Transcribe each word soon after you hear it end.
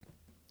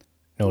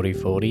Naughty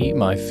 40,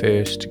 my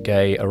first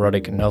gay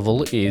erotic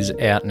novel, is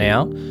out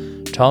now.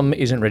 Tom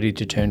isn't ready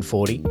to turn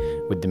 40,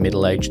 with the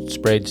middle-aged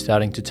spread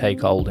starting to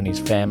take hold and his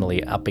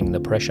family upping the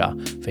pressure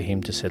for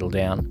him to settle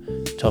down.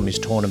 Tom is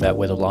torn about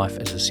whether life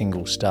as a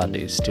single stud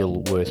is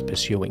still worth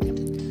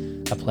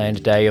pursuing. A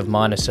planned day of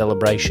minor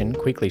celebration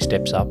quickly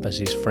steps up as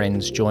his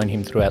friends join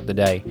him throughout the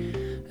day.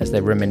 As they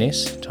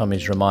reminisce, Tom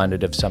is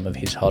reminded of some of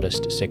his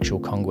hottest sexual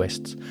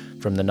conquests,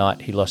 from the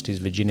night he lost his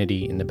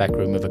virginity in the back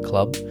room of a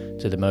club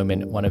to the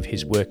moment one of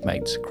his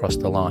workmates crossed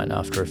the line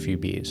after a few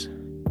beers.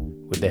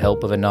 With the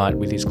help of a night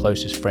with his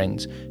closest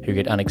friends, who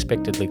get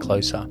unexpectedly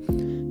closer,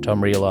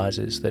 Tom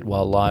realises that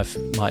while life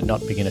might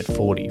not begin at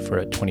 40 for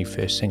a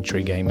 21st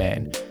century gay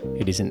man,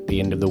 it isn't the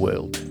end of the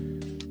world.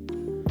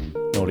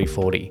 Naughty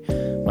 40,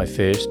 my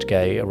first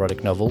gay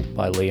erotic novel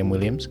by Liam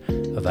Williams,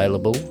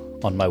 available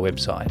on my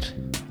website,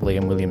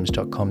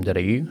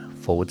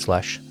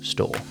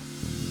 liamwilliams.com.au/store.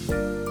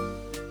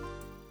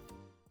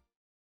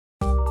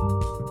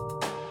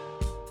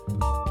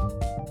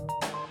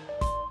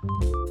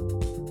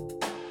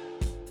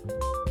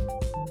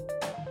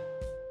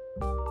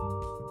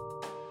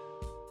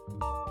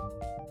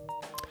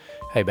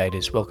 Hey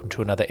Baiters, welcome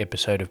to another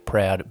episode of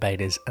Proud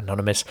Baiters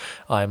Anonymous.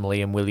 I'm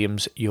Liam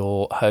Williams,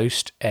 your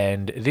host,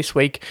 and this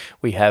week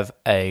we have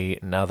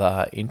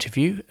another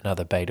interview,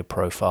 another beta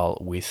profile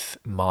with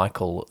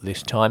Michael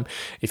this time.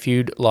 If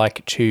you'd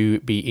like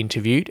to be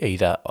interviewed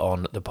either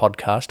on the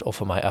podcast or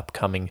for my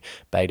upcoming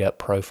beta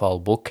profile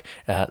book,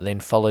 then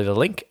follow the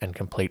link and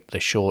complete the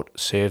short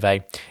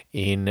survey.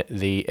 In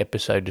the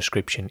episode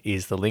description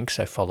is the link,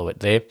 so follow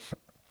it there.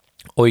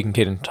 Or you can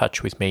get in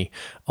touch with me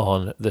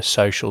on the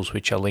socials,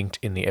 which are linked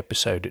in the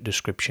episode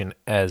description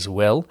as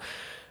well.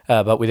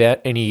 But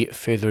without any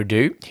further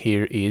ado,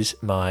 here is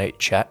my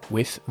chat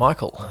with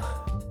Michael.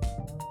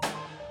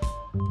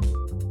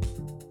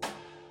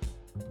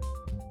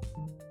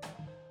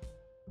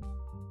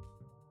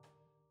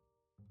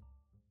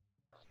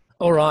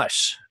 All right.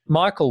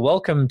 Michael,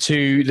 welcome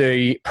to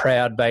the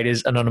Proud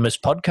Baiters Anonymous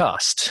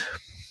podcast.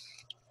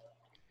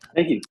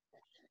 Thank you.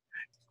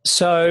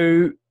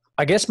 So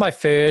I guess my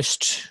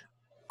first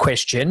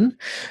question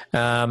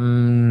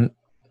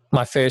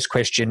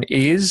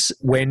is,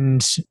 when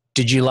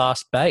did you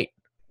last bait?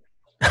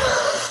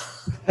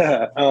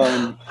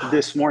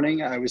 This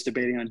morning I was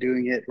debating on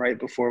doing it right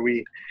before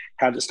we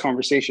had this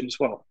conversation as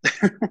well.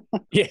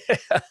 Yeah.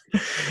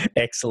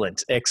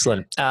 Excellent.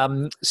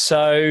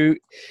 So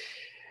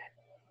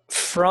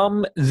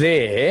from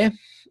there,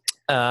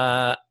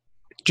 do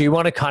you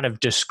want to kind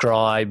of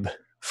describe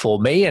for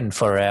me and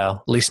for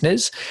our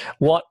listeners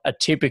what a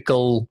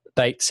typical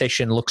bait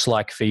session looks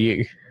like for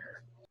you?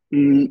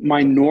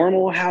 My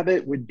normal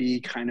habit would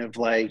be kind of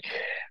like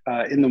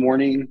in the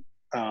morning.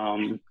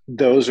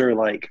 Those are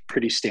like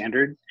pretty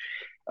standard.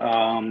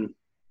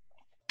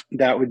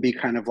 That would be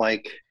kind of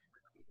like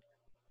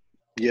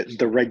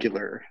the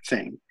regular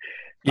thing.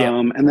 Yeah.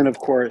 And then of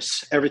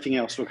course, everything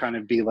else will kind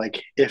of be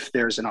like if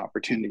there's an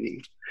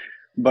opportunity.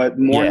 But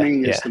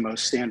morning is the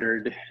most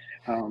standard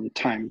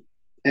time.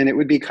 And it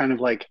would be kind of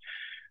like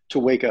to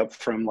wake up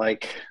from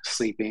like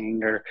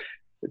sleeping or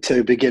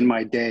to begin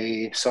my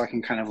day so I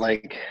can kind of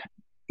like,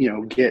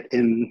 get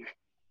in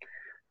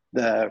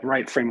the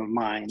right frame of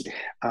mind.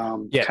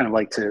 Kind of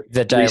like to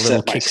the day a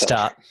little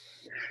kickstart.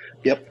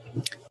 Yep.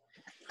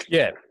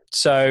 Yeah.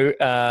 So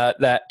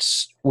that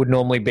would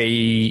normally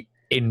be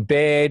in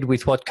bed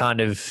with what kind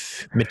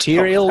of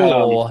material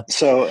or?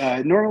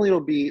 So normally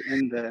it'll be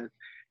in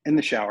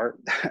the shower.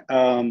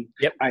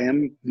 Yep. I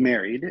am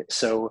married,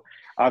 so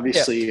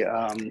obviously,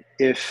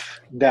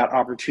 if that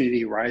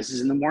opportunity rises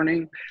in the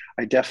morning,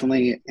 I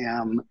definitely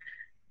am,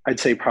 I'd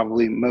say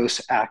probably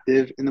most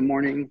active in the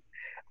morning.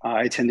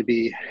 I tend to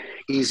be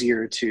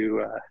easier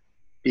to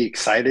be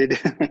excited.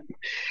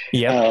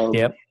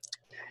 Yep.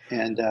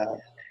 And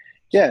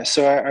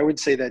so I would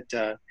say that,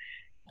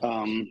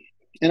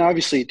 and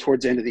obviously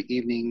towards the end of the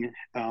evening,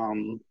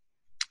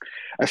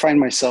 I find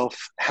myself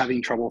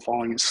having trouble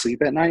falling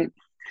asleep at night.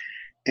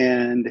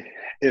 And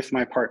if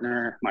my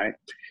partner,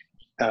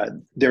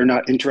 they're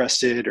not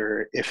interested,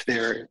 or if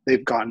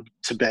they've gone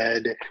to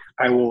bed,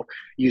 I will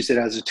use it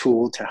as a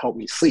tool to help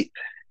me sleep.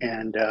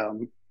 And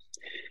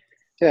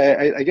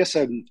I guess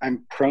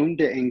I'm prone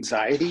to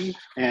anxiety,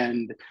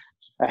 and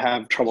I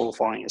have trouble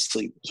falling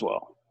asleep as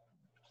well.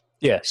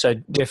 Yeah, so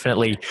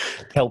definitely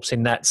helps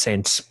in that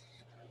sense.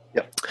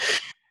 Yep.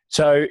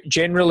 So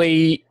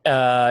generally,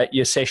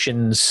 your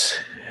sessions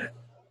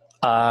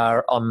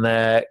are on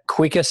the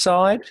quicker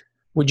side,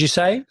 would you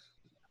say?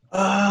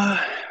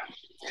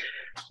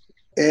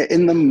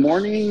 In the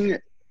morning,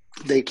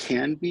 they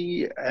can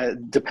be,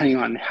 depending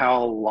on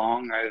how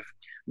long I've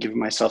given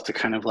myself to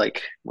kind of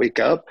like wake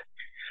up.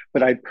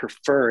 But I'd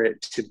prefer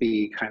it to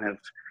be kind of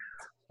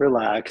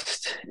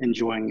relaxed,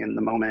 enjoying in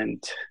the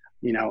moment,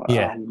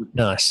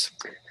 Nice.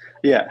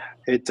 Yeah,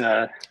 it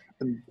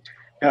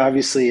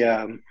obviously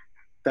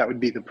that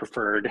would be the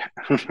preferred.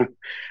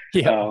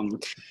 Yeah.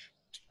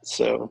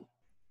 So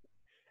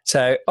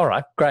all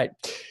right, great.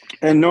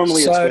 And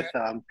normally it's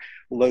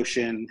with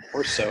lotion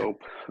or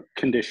soap,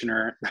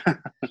 conditioner.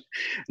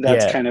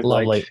 That's Yeah, kind of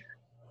like, lovely.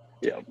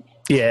 yeah.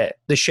 Yeah,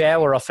 the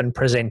shower often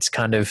presents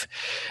kind of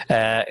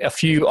a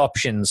few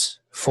options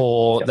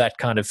for Yep. that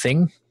kind of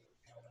thing.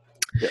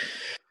 Yep.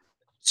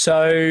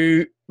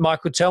 So,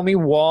 Michael, tell me,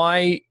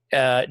 why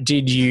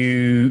did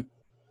you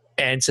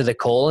answer the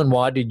call, and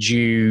why did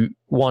you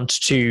want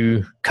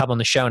to come on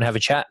the show and have a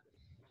chat?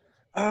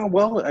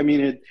 Well, I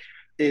mean,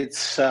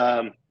 it's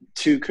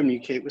to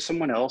communicate with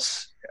someone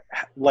else,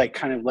 like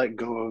kind of let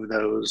go of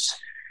those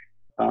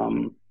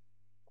um,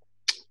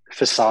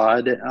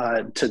 facade,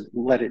 to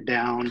let it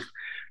down,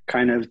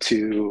 kind of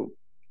to,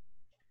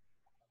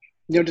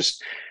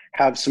 just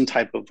have some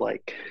type of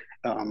like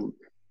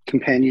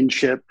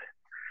companionship,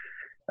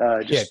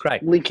 Yeah, just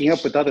great. linking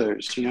up with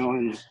others,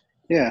 and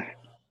yeah.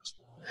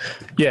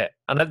 Yeah,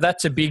 and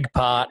that's a big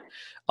part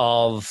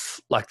of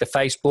like the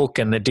Facebook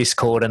and the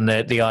Discord, and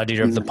the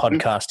idea of the Mm-hmm.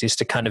 podcast is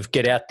to kind of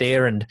get out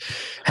there and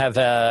have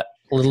a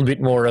little bit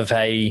more of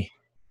a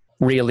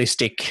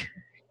realistic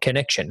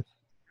connection.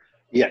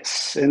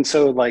 Yes. And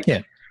so like,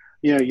 Yeah.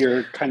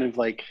 you're kind of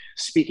like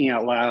speaking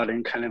out loud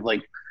and kind of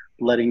like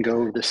letting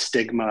go of the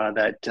stigma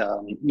that,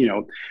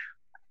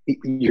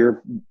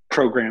 you're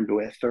programmed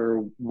with,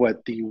 or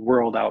what the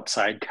world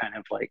outside kind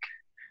of like,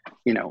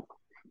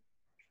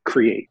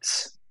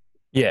 creates.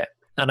 Yeah.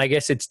 And I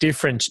guess it's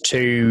different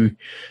to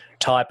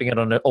typing it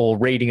on or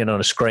reading it on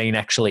a screen.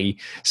 Actually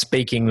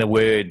speaking the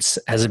words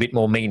has a bit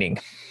more meaning.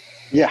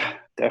 Yeah,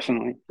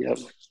 definitely. Yep.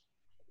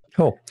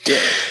 Cool.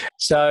 Yeah.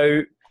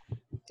 So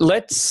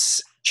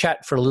let's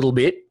chat for a little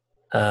bit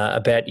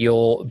about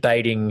your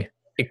baiting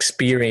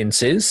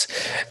experiences.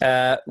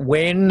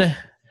 When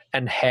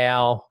and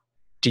how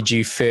did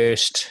you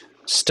first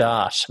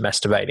start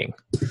masturbating?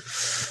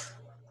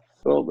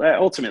 Well,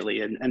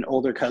 ultimately, an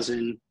older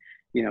cousin,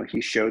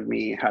 he showed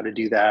me how to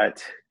do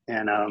that,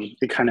 and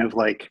it kind of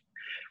like,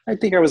 I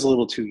think I was a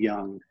little too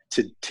young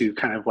to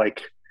kind of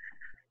like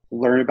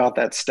learn about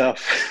that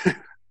stuff.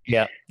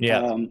 Yeah,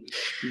 yeah.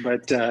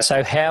 But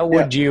So how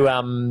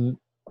yeah.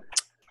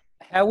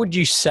 would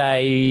you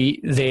say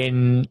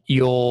then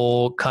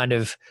your kind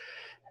of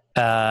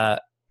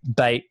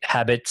bait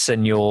habits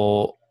and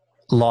your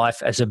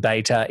life as a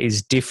baiter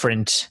is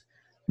different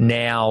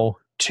now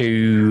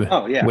to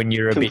Oh yeah, when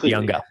you're a bit completely.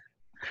 younger?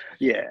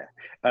 Yeah.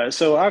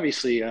 So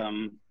obviously,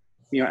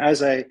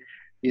 as I,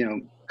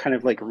 kind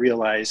of like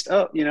realized,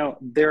 oh,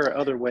 there are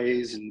other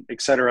ways, and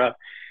etc.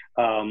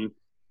 Um,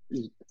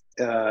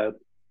 uh,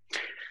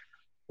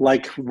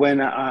 like when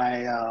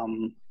I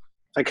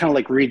kind of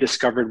like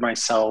rediscovered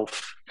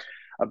myself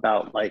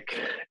about like,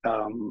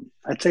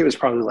 I'd say it was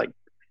probably like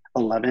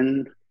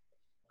 11,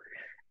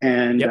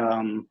 and Yep.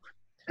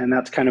 and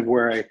that's kind of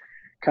where I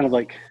kind of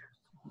like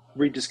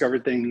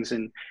rediscovered things,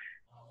 and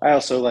I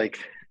also like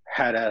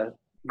had a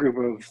group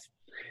of,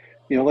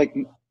 like,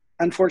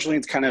 unfortunately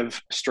it's kind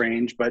of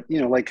strange, but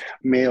like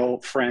male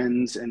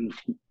friends and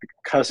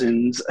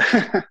cousins.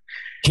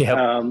 Yep.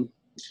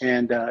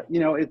 And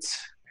it's,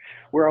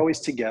 we're always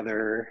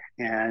together,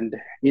 and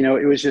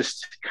it was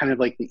just kind of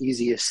like the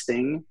easiest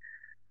thing,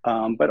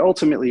 but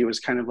ultimately it was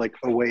kind of like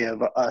a way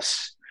of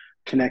us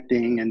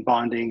connecting and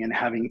bonding and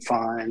having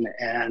fun.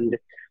 And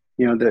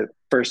the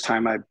first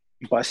time I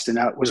busted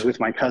out was with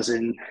my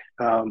cousin.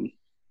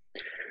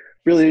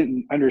 Really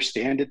didn't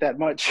understand it that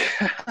much.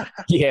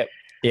 Yeah.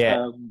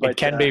 Yeah. It But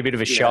can be a bit of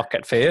a yeah, shock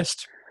at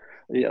first.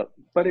 yeah,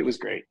 but it was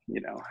great,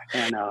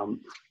 and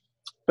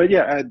but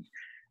yeah,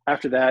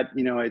 after that,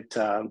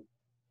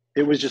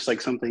 it was just like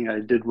something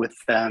I did with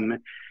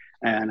them,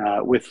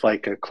 and with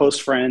like close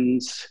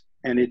friends,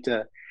 and it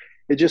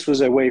just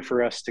was a way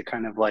for us to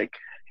kind of like,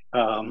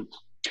 I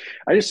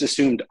just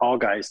assumed all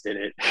guys did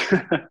it.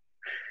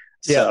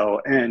 Yeah.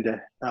 So,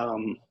 and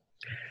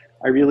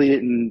I really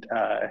didn't.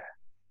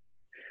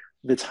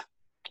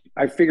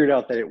 I figured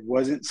out that it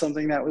wasn't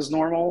something that was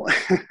normal.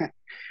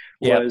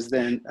 Yep. Was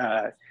then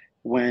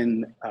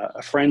when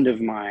a friend of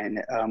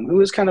mine, who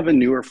was kind of a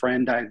newer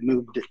friend, I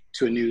moved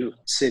to a new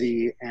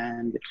city,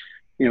 and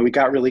we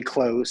got really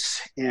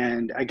close,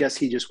 and I guess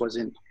he just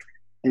wasn't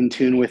in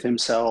tune with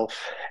himself,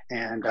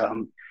 and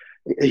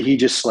he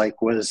just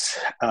like was,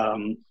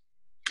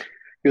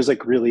 he was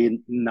like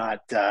really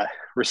not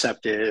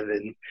receptive,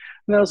 and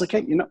I was like,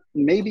 hey,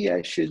 maybe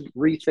I should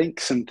rethink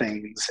some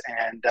things,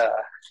 and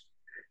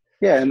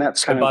yeah, and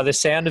that's So kind by of, the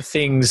sound of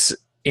things,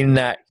 in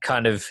that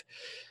kind of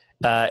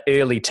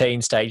early teen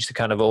stage, the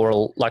kind of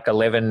oral, like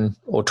 11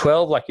 or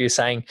 12, like you're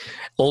saying,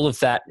 all of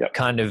that yep.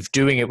 kind of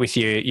doing it with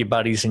your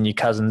buddies and your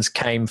cousins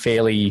came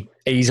fairly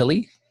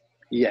easily.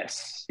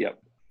 Yes. Yep.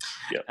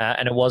 Yep.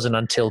 And it wasn't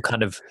until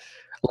kind of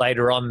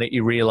later on that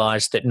you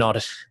realized that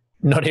not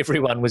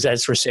everyone was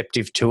as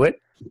receptive to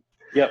it.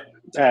 Yep.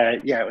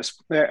 Yeah, it was,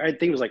 I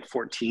think it was like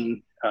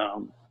 14,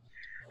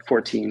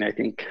 14, I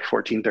think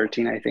 14,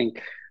 13, I think.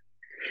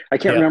 I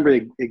can't remember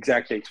the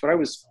exact dates, but I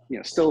was,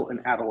 still an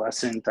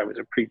adolescent. I was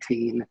a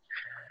preteen,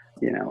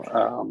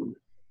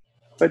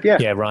 but yeah.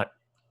 Yeah, right.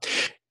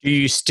 Do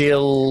you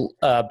still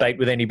bait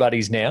with any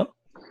buddies now?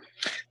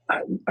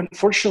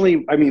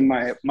 Unfortunately, I mean,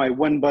 my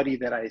one buddy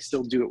that I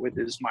still do it with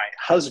is my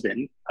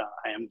husband.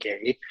 I am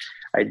gay.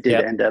 I did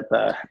Yep. end up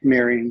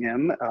marrying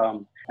him,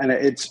 and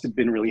it's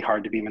been really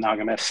hard to be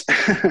monogamous.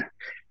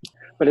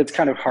 But it's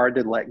kind of hard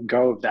to let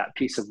go of that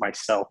piece of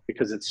myself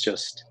because it's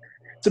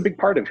a big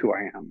part of who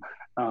I am.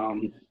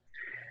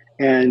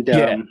 And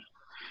Yeah.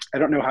 I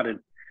don't know how to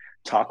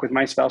talk with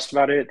my spouse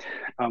about it.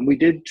 We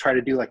did try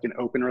to do like an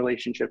open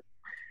relationship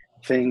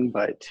thing,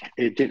 but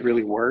it didn't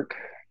really work.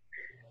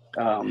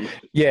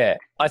 Yeah.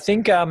 I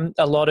think a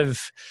lot of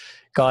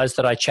guys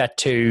that I chat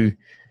to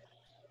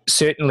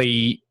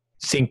certainly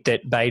think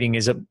that baiting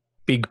is a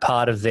big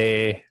part of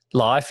their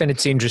life. And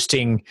it's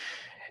interesting,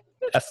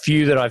 a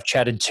few that I've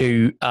chatted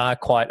to are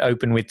quite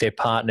open with their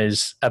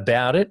partners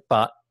about it.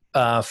 But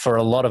for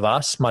a lot of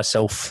us,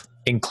 myself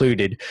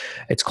included,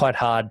 it's quite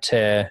hard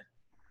to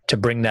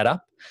bring that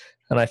up.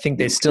 And I think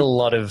there's still a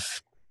lot of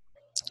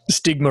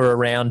stigma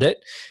around it.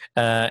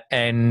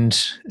 And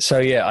so,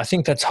 yeah, I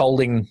think that's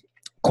holding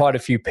quite a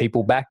few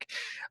people back.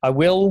 I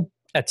will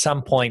at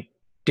some point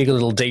dig a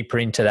little deeper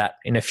into that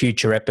in a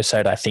future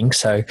episode, I think.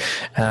 So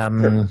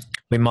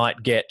we might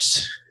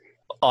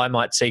I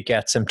might seek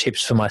out some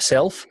tips for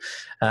myself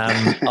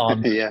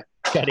on Yeah.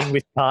 chatting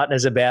with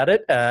partners about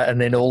it.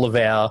 And then all of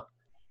our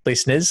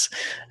listeners,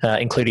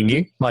 including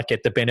you, might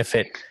get the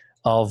benefit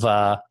of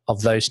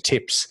those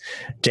tips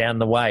down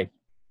the way.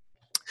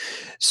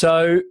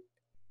 So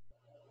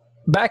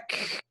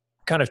back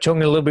kind of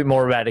talking a little bit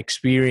more about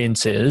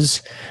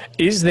experiences,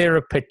 is there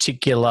a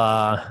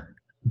particular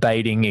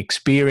baiting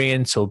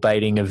experience or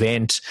baiting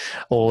event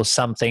or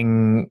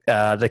something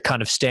that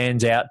kind of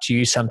stands out to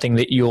you, something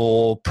that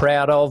you're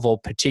proud of or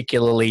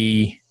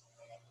particularly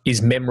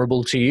is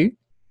memorable to you?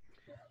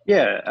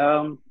 Yeah,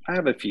 I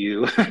have a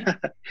few,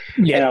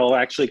 Yeah. and I'll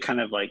actually kind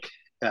of like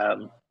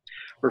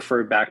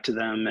refer back to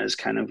them as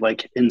kind of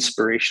like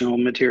inspirational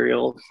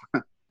material.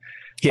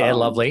 Yeah, Um,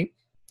 lovely.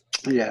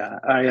 yeah,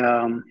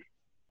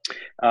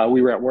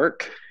 we were at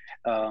work,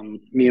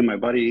 me and my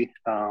buddy.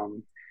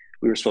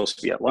 We were supposed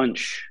to be at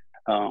lunch,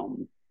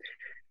 and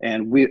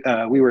we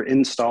were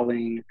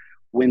installing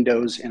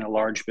windows in a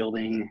large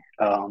building,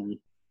 and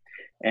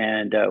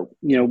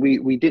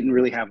we didn't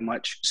really have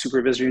much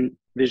supervision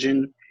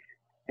vision,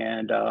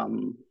 and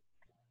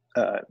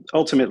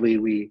ultimately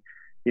we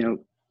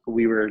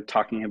were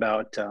talking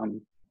about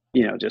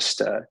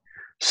just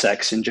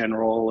sex in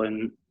general,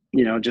 and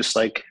just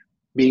like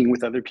being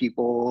with other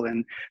people.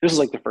 And this is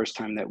like the first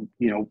time that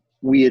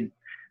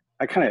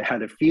I kind of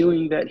had a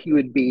feeling that he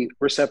would be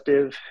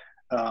receptive.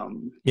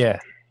 Yeah.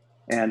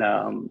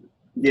 And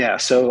yeah,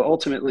 so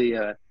ultimately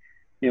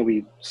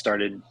we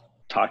started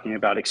talking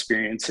about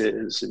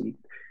experiences,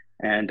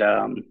 and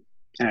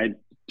I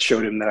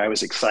showed him that I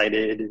was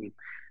excited,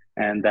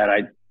 and that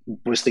I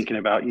was thinking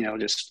about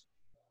just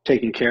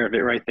taking care of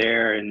it right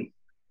there. And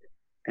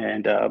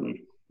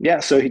yeah,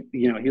 so he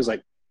was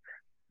like,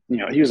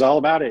 he was all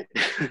about it.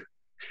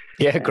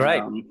 Yeah, And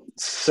great.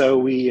 so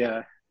we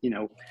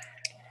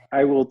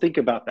I will think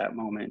about that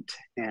moment,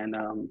 and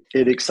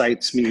it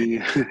excites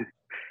me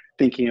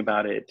thinking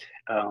about it.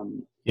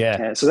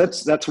 Yeah. And so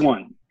that's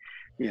one.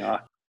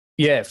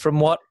 Yeah, from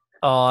what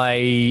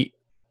I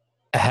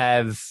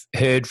have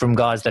heard from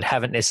guys that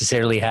haven't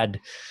necessarily had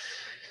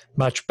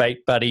much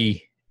bait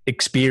buddy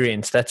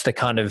experience, that's the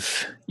kind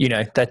of,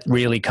 that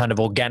really kind of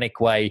organic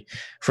way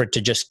for it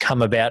to just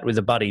come about with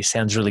a buddy.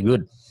 Sounds really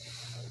good.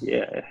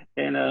 Yeah,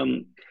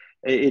 and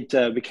it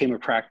became a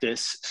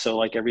practice. So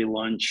like every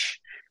lunch,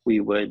 we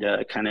would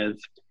kind of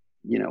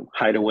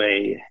hide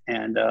away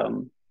and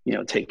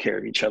take care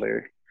of each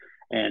other,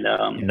 and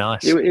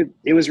Nice.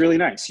 it was really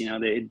nice.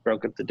 They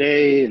broke up the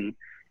day and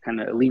kind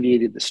of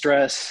alleviated the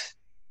stress,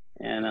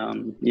 and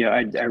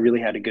I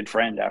really had a good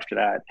friend after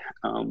that.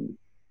 And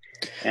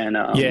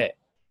Yeah.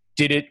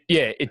 Did it?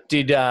 Yeah, it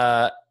did.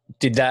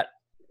 Did that?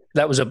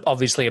 That was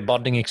obviously a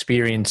bonding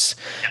experience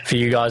for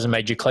you guys and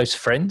made you close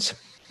friends.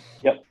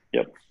 Yep.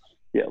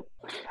 Yeah.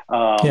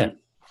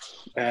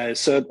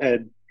 So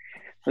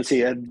let's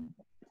see.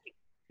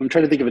 I'm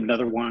trying to think of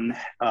another one.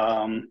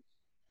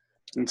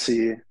 Let's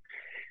see.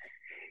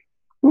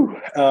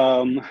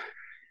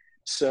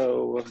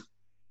 So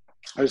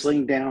I was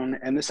laying down,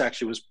 and this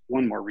actually was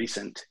one more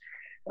recent.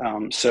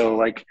 So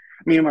like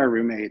me and my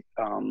roommate,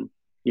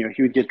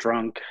 he would get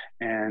drunk,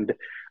 and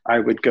I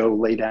would go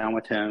lay down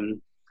with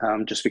him,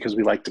 just because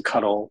we like to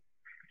cuddle,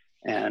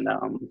 and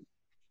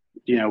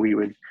we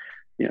would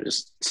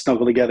just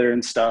snuggle together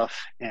and stuff,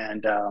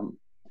 and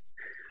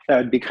that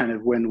would be kind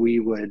of when we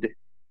would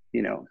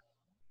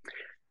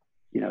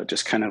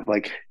just kind of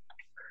like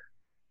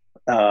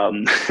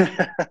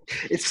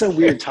it's so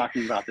weird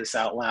talking about this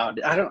out loud.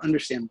 I don't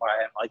understand why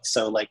I'm like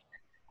so like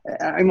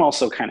I'm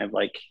also kind of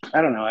like,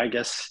 I don't know, I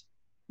guess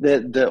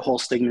the whole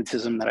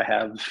stigmatism that I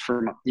have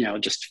from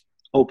just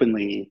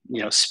openly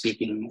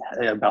speaking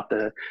about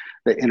the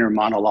inner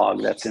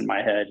monologue that's in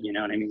my head, you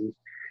know what I mean?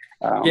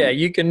 Yeah,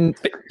 you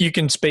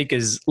can speak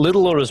as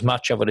little or as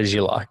much of it as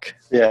you like.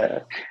 Yeah.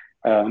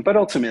 But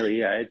ultimately,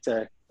 yeah, it's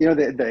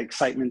the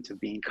excitement of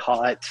being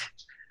caught,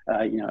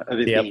 of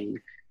it Yep. being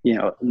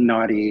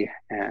naughty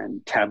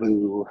and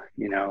taboo,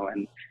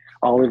 and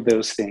all of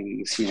those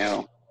things,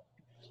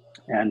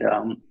 and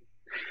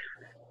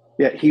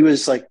yeah, he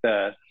was like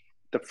the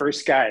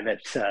first guy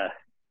that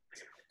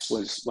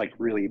was like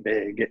really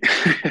big,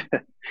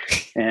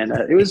 and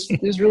it was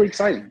really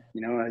exciting.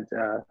 He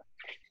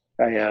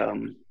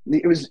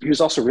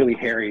was also really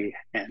hairy,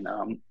 and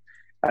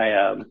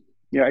I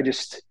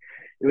just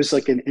it was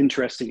like an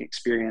interesting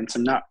experience.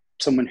 I'm not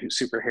someone who's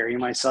super hairy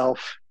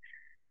myself,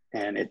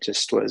 and it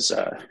just was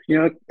an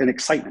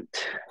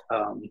excitement.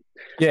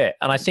 Yeah,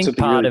 and I think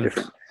Something really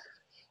different.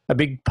 a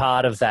big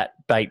part of that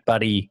bait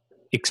buddy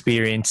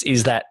experience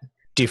is that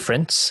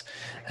difference.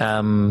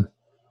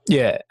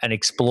 And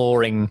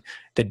exploring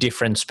the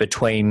difference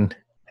between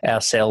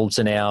ourselves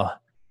and our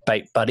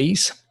bait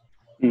buddies.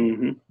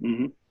 Mm-hmm,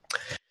 mm-hmm.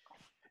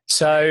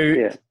 So,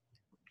 Yeah.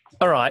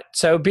 All right.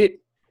 So a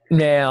bit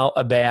now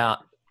about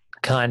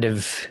kind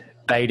of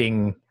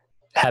baiting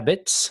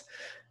habits.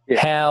 Yeah.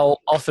 How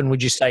often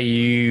would you say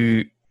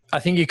I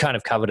think you kind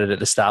of covered it at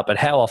the start, but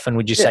how often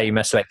would you say you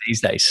masturbate these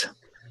days?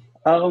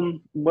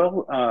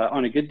 Well,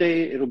 on a good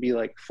day, it'll be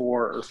like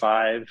 4 or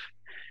 5.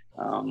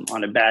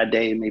 On a bad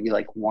day, maybe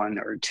like 1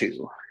 or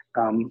 2.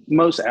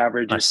 Most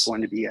average is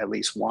going to be at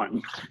least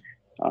 1.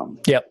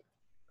 Yep.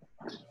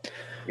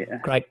 Yeah.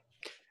 Great.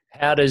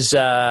 How does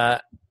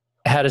that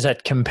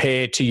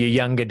compare to your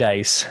younger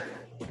days?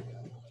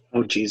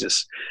 Oh,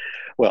 Jesus.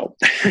 Well,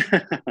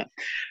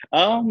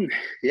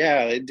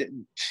 yeah,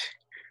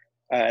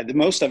 the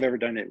most I've ever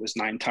done it was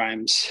 9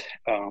 times.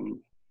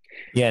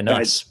 Yeah,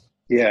 nice.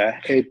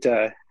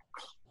 It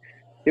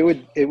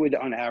would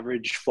on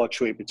average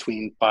fluctuate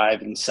between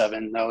 5 and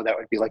 7, though. That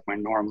would be like my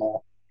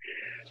normal.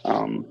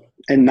 And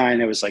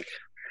 9, it was like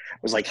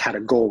had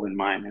a goal in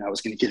mind, and I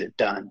was going to get it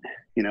done,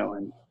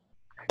 and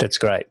that's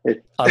great.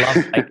 I love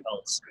big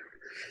goals.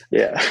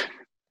 Yeah.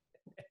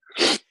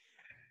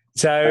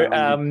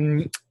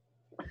 So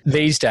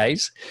these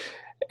days,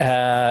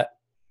 what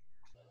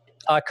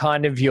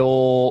kind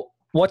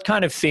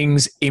of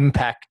things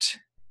impact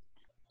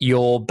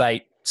your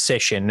bait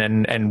session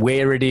and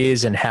where it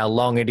is and how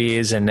long it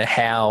is and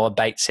how a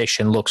bait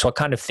session looks? What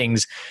kind of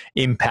things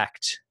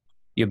impact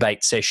your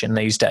bait session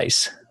these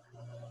days?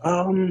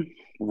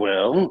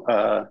 Well,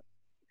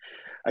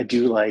 I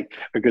do like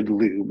a good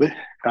lube.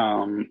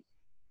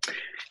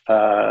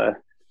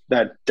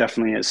 That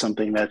definitely is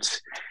something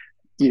that's,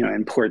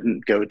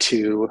 important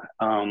go-to.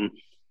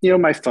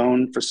 My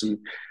phone for some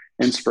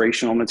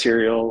inspirational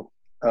material,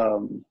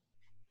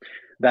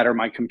 that or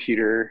my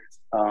computer.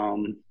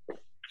 Those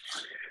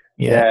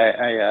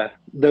are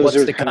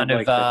what's the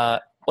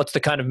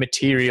kind of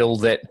material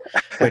that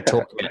we're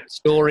talking about?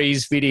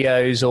 Stories,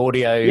 videos,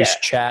 audios,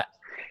 chat?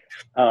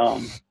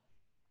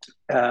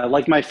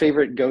 Like my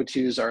favorite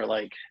go-tos are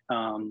like,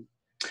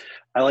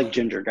 I like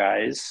ginger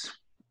guys.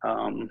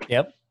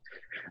 Yep.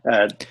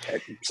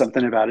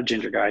 Something about a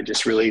ginger guy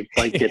just really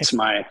like gets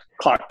my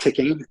clock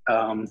ticking.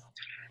 So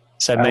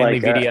mainly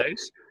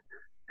videos.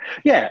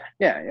 Yeah.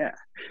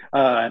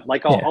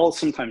 I'll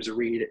sometimes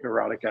read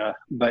erotica,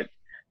 but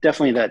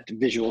definitely that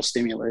visual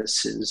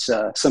stimulus is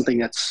something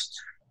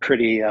that's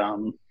pretty,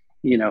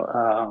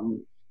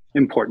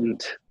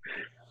 important.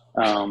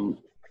 Cool.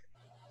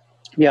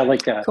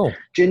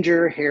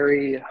 Ginger,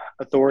 hairy,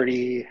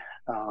 authority.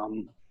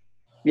 I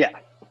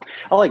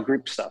like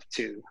group stuff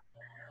too.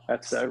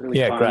 That's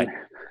really fun. Great.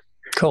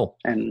 Cool.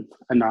 And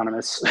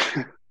anonymous.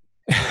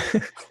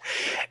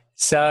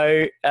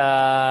 So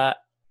that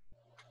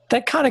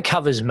kind of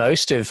covers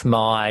most of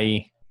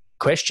my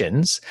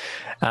questions.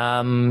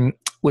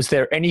 Was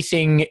there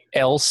anything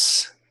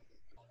else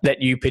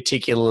that you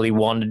particularly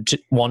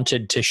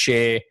wanted to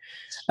share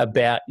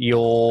about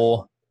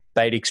your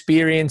bait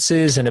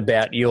experiences and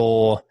about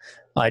your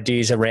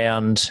ideas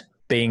around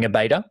being a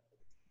baiter?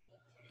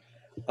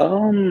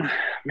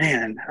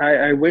 Man,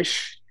 I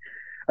wish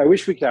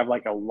we could have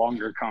like a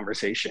longer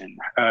conversation.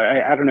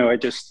 I don't know.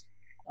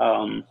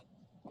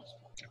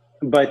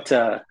 But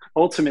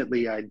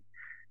ultimately, I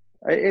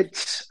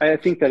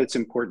think that it's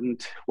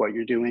important what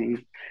you're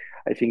doing.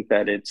 I think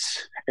that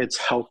it's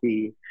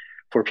healthy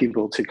for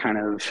people to kind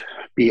of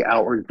be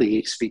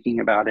outwardly speaking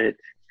about it.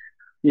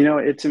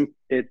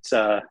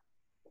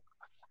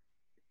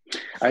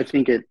 I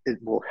think it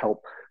will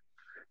help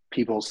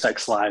people's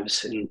sex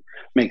lives and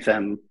make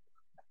them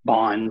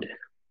bond.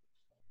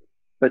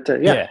 But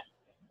yeah.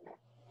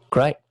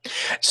 Great.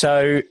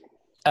 So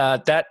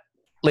that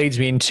leads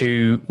me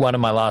into one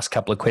of my last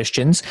couple of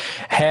questions.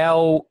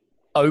 How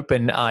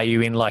open are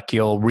you in like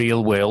your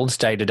real world,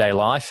 day-to-day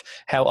life?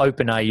 How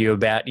open are you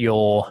about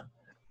your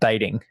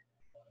baiting?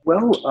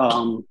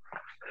 Well,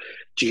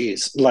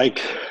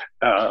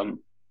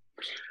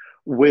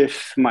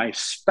 with my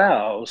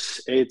spouse,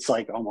 it's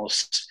like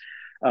almost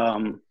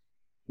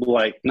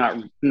like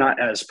not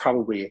as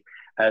probably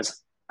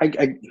as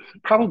I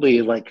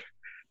probably like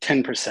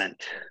 10%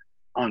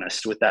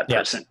 honest with that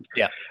person.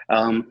 Yeah.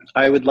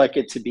 I would like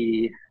it to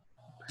be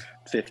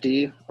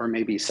 50 or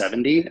maybe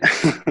 70.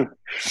 And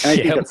I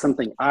think that's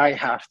something I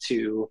have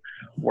to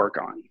work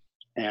on.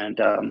 And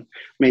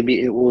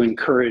maybe it will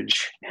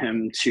encourage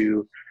him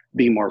to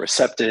be more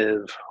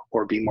receptive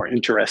or be more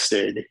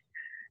interested.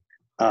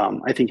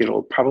 I think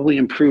it'll probably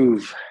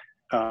improve,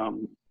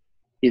 and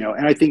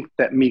I think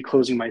that me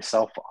closing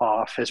myself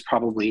off has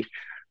probably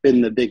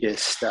been the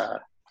biggest,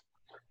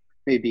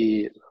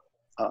 maybe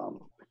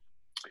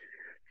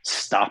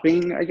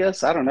stopping, I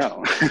guess. I don't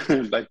know.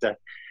 But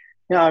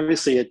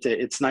obviously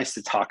it's nice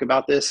to talk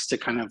about this, to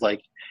kind of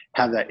like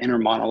have that inner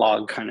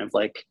monologue kind of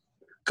like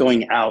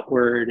going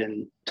outward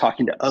and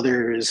talking to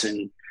others,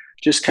 and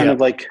just kind of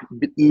like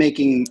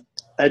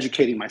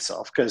educating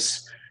myself,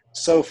 because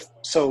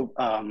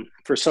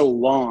for so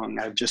long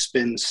I've just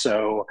been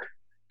so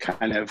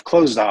kind of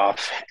closed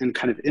off and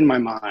kind of in my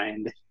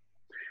mind.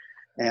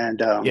 And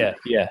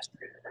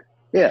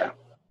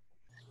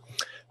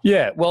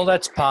well,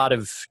 that's part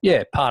of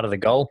the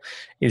goal,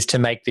 is to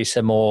make this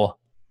a more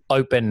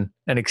open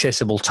and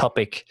accessible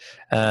topic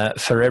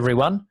for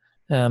everyone,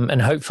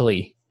 and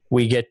hopefully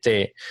we get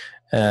there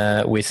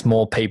with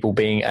more people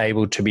being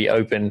able to be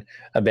open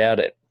about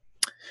it.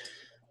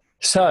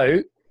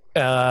 So,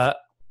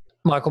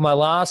 Michael, my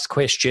last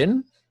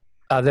question: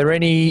 are there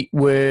any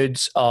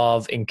words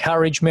of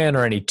encouragement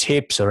or any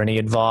tips or any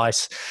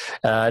advice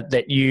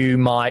that you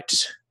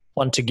might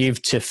want to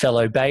give to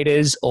fellow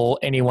betas, or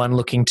anyone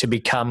looking to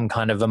become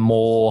kind of a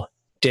more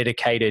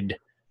dedicated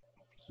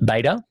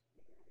beta?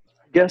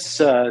 I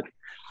guess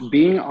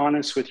being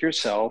honest with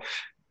yourself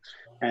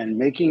and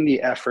making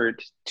the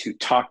effort to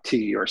talk to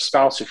your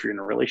spouse if you're in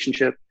a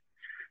relationship.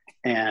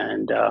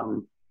 And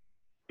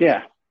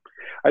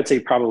I'd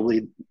say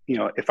probably,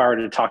 if I were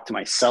to talk to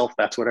myself,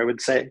 that's what I would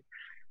say.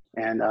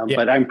 And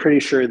but I'm pretty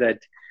sure that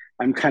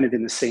I'm kind of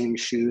in the same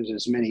shoes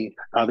as many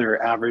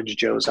other average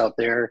Joes out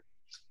there.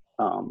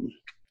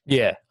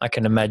 I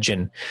can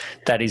imagine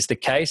that is the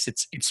case.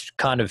 It's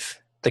kind of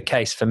the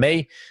case for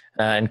me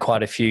and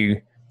quite a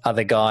few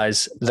other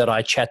guys that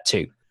I chat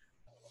to.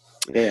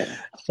 Yeah.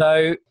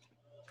 So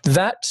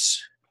that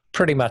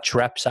pretty much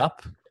wraps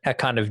up our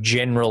kind of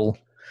general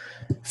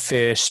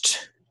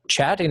first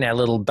chat in our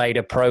little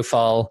beta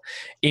profile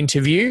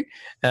interview.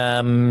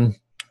 Down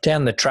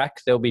the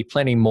track, there'll be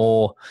plenty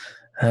more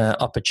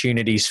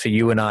opportunities for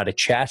you and I to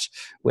chat,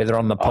 whether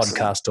on the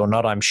podcast or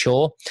not, I'm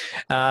sure.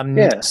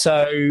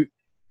 So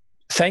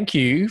thank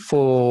you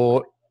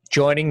for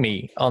joining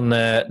me on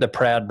the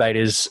Proud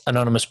Betas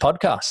Anonymous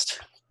podcast.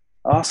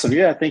 Awesome.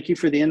 Yeah. Thank you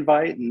for the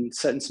invite and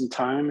setting some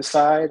time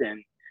aside.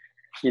 And,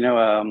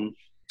 I'm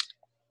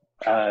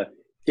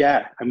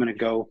going to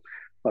go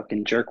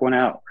fucking jerk one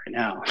out right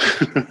now.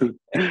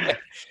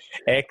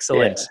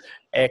 Excellent. Yeah.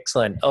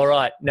 Excellent. All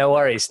right. No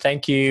worries.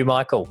 Thank you,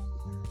 Michael.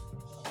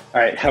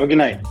 All right. Have a good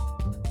night.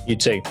 You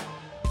too.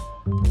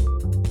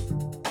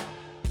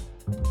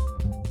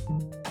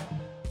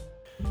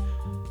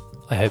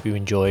 I hope you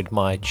enjoyed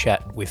my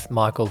chat with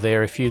Michael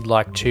there. If you'd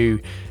like to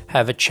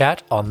have a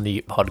chat on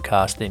the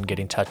podcast, then get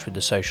in touch with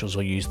the socials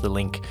or use the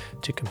link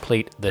to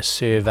complete the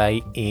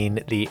survey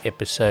in the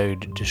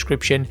episode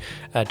description.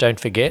 Don't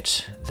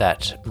forget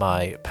that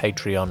my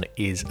Patreon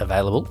is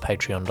available,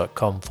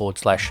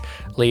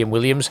 patreon.com/Liam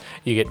Williams.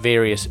 You get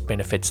various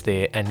benefits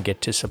there and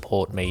get to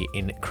support me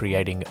in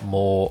creating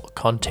more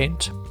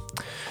content.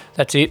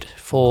 That's it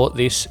for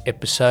this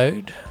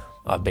episode.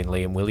 I've been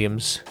Liam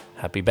Williams.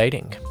 Happy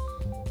baiting.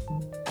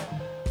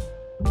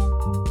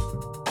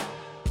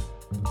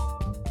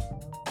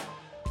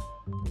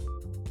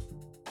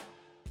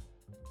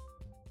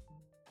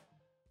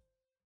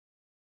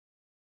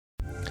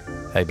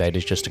 Hey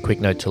Betas, just a quick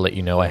note to let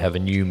you know I have a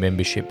new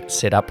membership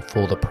set up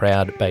for the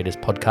Proud Betas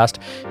podcast.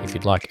 If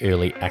you'd like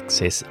early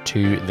access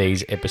to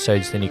these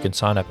episodes, then you can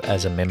sign up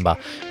as a member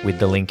with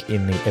the link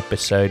in the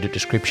episode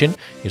description.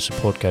 Your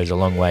support goes a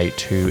long way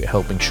to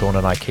helping Sean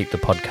and I keep the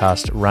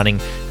podcast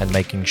running and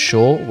making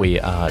sure we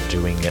are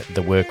doing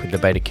the work with the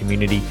beta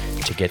community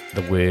to get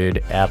the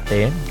word out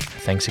there.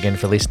 Thanks again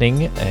for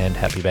listening and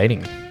happy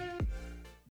baiting.